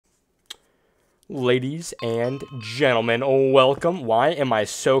Ladies and gentlemen, welcome. Why am I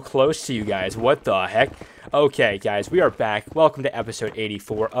so close to you guys? What the heck? Okay, guys, we are back. Welcome to episode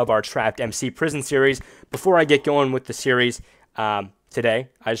 84 of our TrappedMC Prison series. Before I get going with the series today,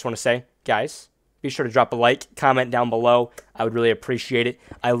 I just want to say, guys, be sure to drop a like, comment down below. I would really appreciate it.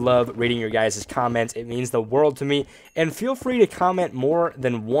 I love reading your guys' comments. It means the world to me. And feel free to comment more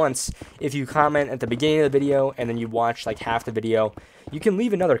than once. If you comment at the beginning of the video and then you watch like half the video, you can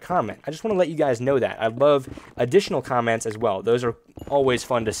leave another comment. I just want to let you guys know that. I love additional comments as well. Those are always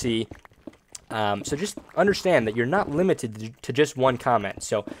fun to see. So just understand that you're not limited to just one comment.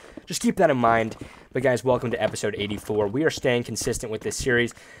 So just keep that in mind. But guys, welcome to episode 84. We are staying consistent with this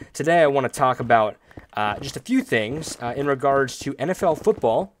series. Today I want to talk about just a few things in regards to NFL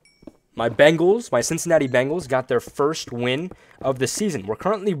football. My Cincinnati Bengals, got their first win of the season. We're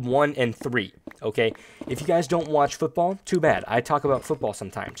currently 1-3, okay? If you guys don't watch football, too bad. I talk about football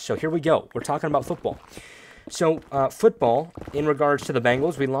sometimes. So here we go. We're talking about football. So football, in regards to the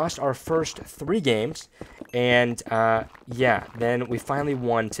Bengals, we lost our first 3 games. And yeah, then we finally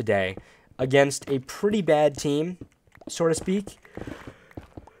won today against a pretty bad team, so to speak.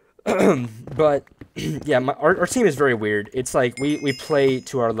 But yeah, our team is very weird. It's like we play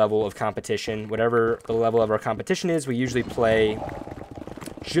to our level of competition. Whatever the level of our competition is, we usually play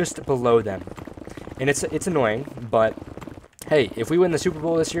just below them. And it's annoying, but hey, if we win the Super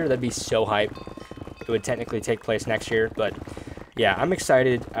Bowl this year, that'd be so hype. It would technically take place next year, but yeah, I'm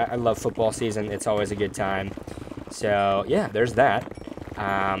excited. I love football season. It's always a good time. So yeah, there's that.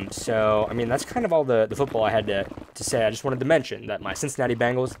 So, I mean, that's kind of all the football I had to say. I just wanted to mention that my Cincinnati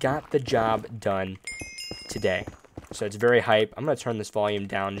Bengals got the job done today. So it's very hype. I'm going to turn this volume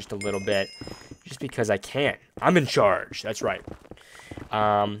down just a little bit just because I can. I'm in charge. That's right.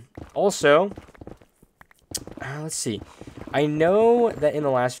 Also, let's see. I know that in the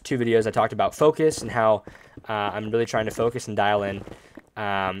last 2 videos I talked about focus and how I'm really trying to focus and dial in.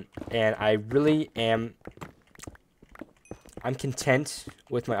 And I really am... I'm content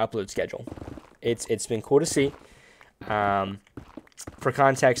with my upload schedule. It's been cool to see. For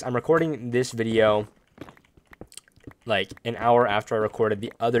context, I'm recording this video like an hour after I recorded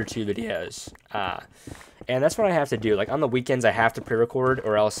the other 2 videos. And that's what I have to do. Like on the weekends, I have to pre-record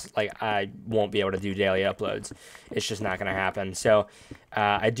or else like I won't be able to do daily uploads. It's just not going to happen. So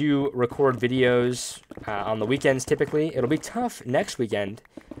I do record videos on the weekends typically. It'll be tough next weekend.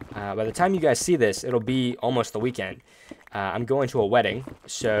 By the time you guys see this, it'll be almost the weekend. I'm going to a wedding,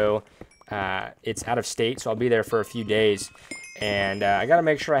 so it's out of state, so I'll be there for a few days. And I got to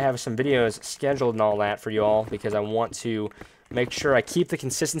make sure I have some videos scheduled and all that for you all because I want to make sure I keep the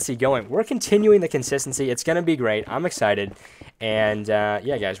consistency going. We're continuing the consistency. It's going to be great. I'm excited. And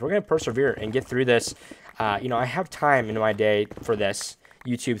yeah, guys, we're going to persevere and get through this. You know, I have time in my day for this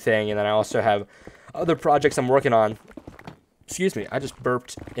YouTube thing, and then I also have other projects I'm working on. Excuse me, I just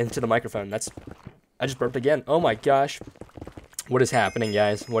burped into the microphone. I just burped again. Oh my gosh. What is happening,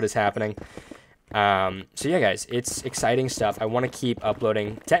 guys? What is happening? So yeah, guys, it's exciting stuff. I want to keep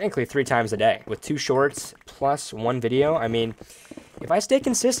uploading technically 3 times a day with 2 shorts plus 1 video. I mean, if I stay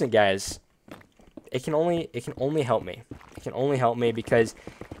consistent, guys, it can only help me. It can only help me because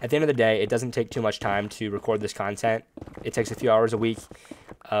at the end of the day, it doesn't take too much time to record this content. It takes a few hours a week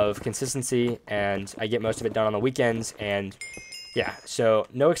of consistency, and I get most of it done on the weekends. And yeah, so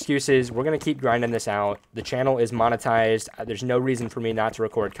no excuses. We're going to keep grinding this out. The channel is monetized. There's no reason for me not to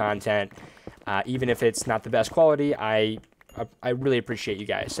record content. Even if it's not the best quality, I really appreciate you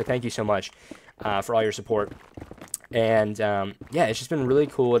guys. So thank you so much for all your support. And yeah, it's just been really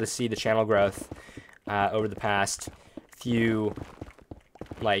cool to see the channel growth over the past few,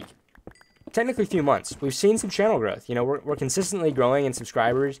 like, technically few months. We've seen some channel growth. You know, we're consistently growing in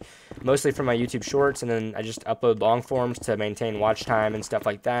subscribers, mostly from my YouTube shorts, and then I just upload long forms to maintain watch time and stuff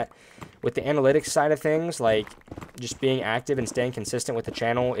like that. With the analytics side of things, like just being active and staying consistent with the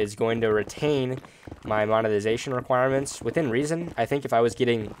channel is going to retain my monetization requirements within reason. I think if I was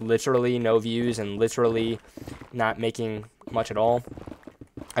getting literally no views and literally not making much at all,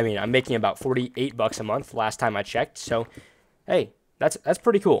 I mean, I'm making about $48 a month last time I checked, so hey, that's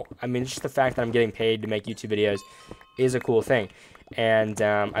pretty cool. I mean, just the fact that I'm getting paid to make YouTube videos is a cool thing. And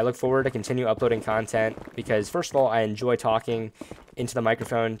I look forward to continue uploading content because, first of all, I enjoy talking into the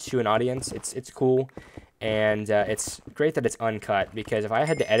microphone to an audience. It's cool. And it's great that it's uncut because if I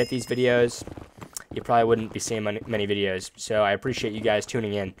had to edit these videos, you probably wouldn't be seeing many videos. So I appreciate you guys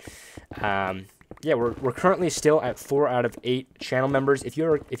tuning in. Yeah, we're currently still at 4 out of 8 channel members. If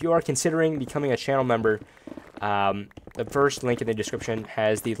you are considering becoming a channel member, The first link in the description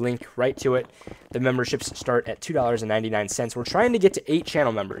has the link right to it. The memberships start at $2.99. We're trying to get to 8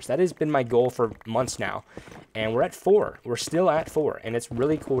 channel members. That has been my goal for months now, and we're at 4. We're still at 4, and it's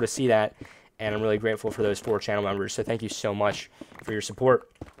really cool to see that, and I'm really grateful for those 4 channel members. So thank you so much for your support.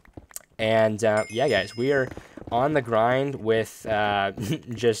 And yeah, guys, we are on the grind with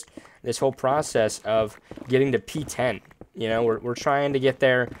just this whole process of getting to P10. You know, we're trying to get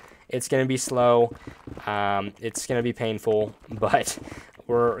there. It's going to be slow. It's going to be painful, but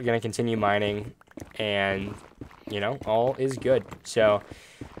we're going to continue mining, and, you know, all is good. So,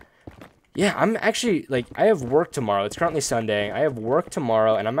 yeah, I'm actually, like, I have work tomorrow. It's currently Sunday. I have work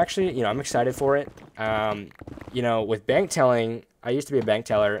tomorrow, and I'm actually, you know, I'm excited for it. You know, with bank telling, I used to be a bank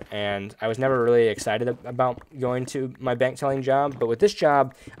teller, and I was never really excited about going to my bank telling job. But with this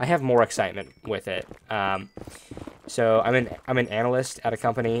job, I have more excitement with it. So I'm an analyst at a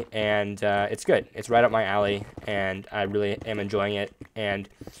company, and it's good. It's right up my alley, and I really am enjoying it. And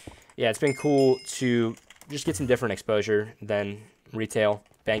yeah, it's been cool to just get some different exposure than retail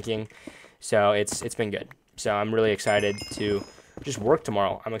banking. So it's been good. So I'm really excited to just work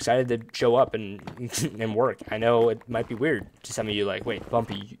tomorrow. I'm excited to show up and and work. I know it might be weird to some of you, like, wait,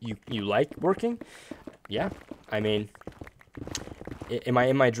 Bumpy, you like working? Yeah, I mean, am I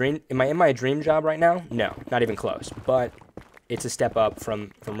in my dream job right now? No, not even close. But it's a step up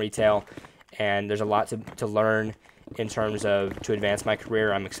from retail, and there's a lot to learn in terms of to advance my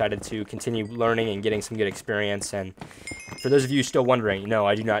career. I'm excited to continue learning and getting some good experience. And for those of you still wondering, no,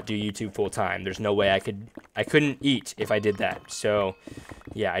 I do not do YouTube full time. There's no way I couldn't eat if I did that. So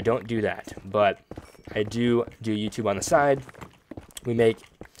yeah, I don't do that, but I do YouTube on the side. We make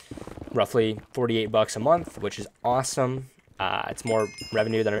roughly $48 a month, which is awesome. It's more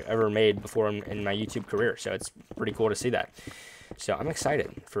revenue than I've ever made before in my YouTube career, so it's pretty cool to see that. So I'm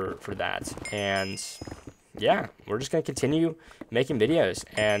excited for that, and yeah, we're just going to continue making videos,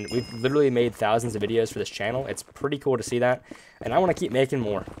 and we've literally made thousands of videos for this channel. It's pretty cool to see that, and I want to keep making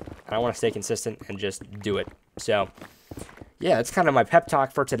more, and I want to stay consistent and just do it. So yeah, that's kind of my pep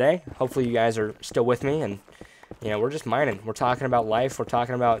talk for today. Hopefully you guys are still with me, and you know, we're just mining. We're talking about life. We're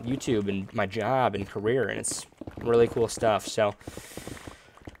talking about YouTube and my job and career, and it's really cool stuff. So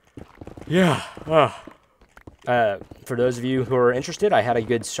yeah, for those of you who are interested, I had a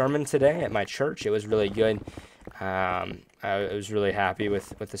good sermon today at my church. It was really good. I was really happy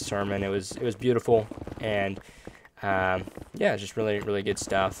with the sermon. It was beautiful, and yeah, just really good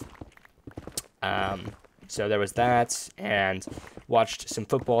stuff. So there was that, and watched some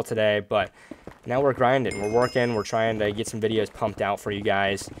football today, but now we're grinding, we're working, we're trying to get some videos pumped out for you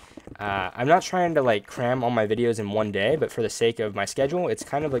guys. I'm not trying to like cram all my videos in one day, but for the sake of my schedule, it's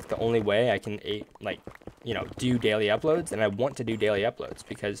kind of like the only way I can like, you know, do daily uploads, and I want to do daily uploads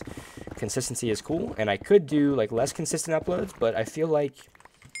because consistency is cool, and I could do like less consistent uploads, but I feel like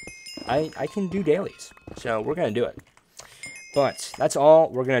I can do dailies, so we're gonna do it. But that's all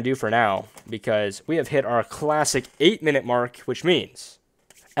we're going to do for now, because we have hit our classic 8-minute mark, which means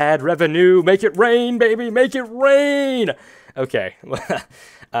add revenue, make it rain, baby, make it rain. Okay,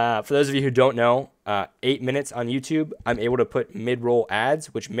 for those of you who don't know, 8 minutes on YouTube, I'm able to put mid-roll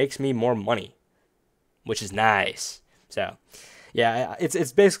ads, which makes me more money, which is nice. So yeah,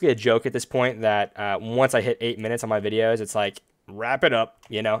 it's basically a joke at this point that once I hit 8 minutes on my videos, it's like, wrap it up,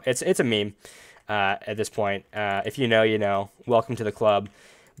 you know, it's a meme. At this point, if you know, you know. Welcome to the club.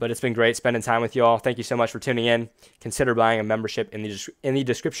 But it's been great spending time with you all. Thank you so much for tuning in. Consider buying a membership in the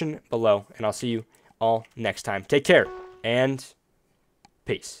description below, and I'll see you all next time. Take care and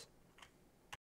peace.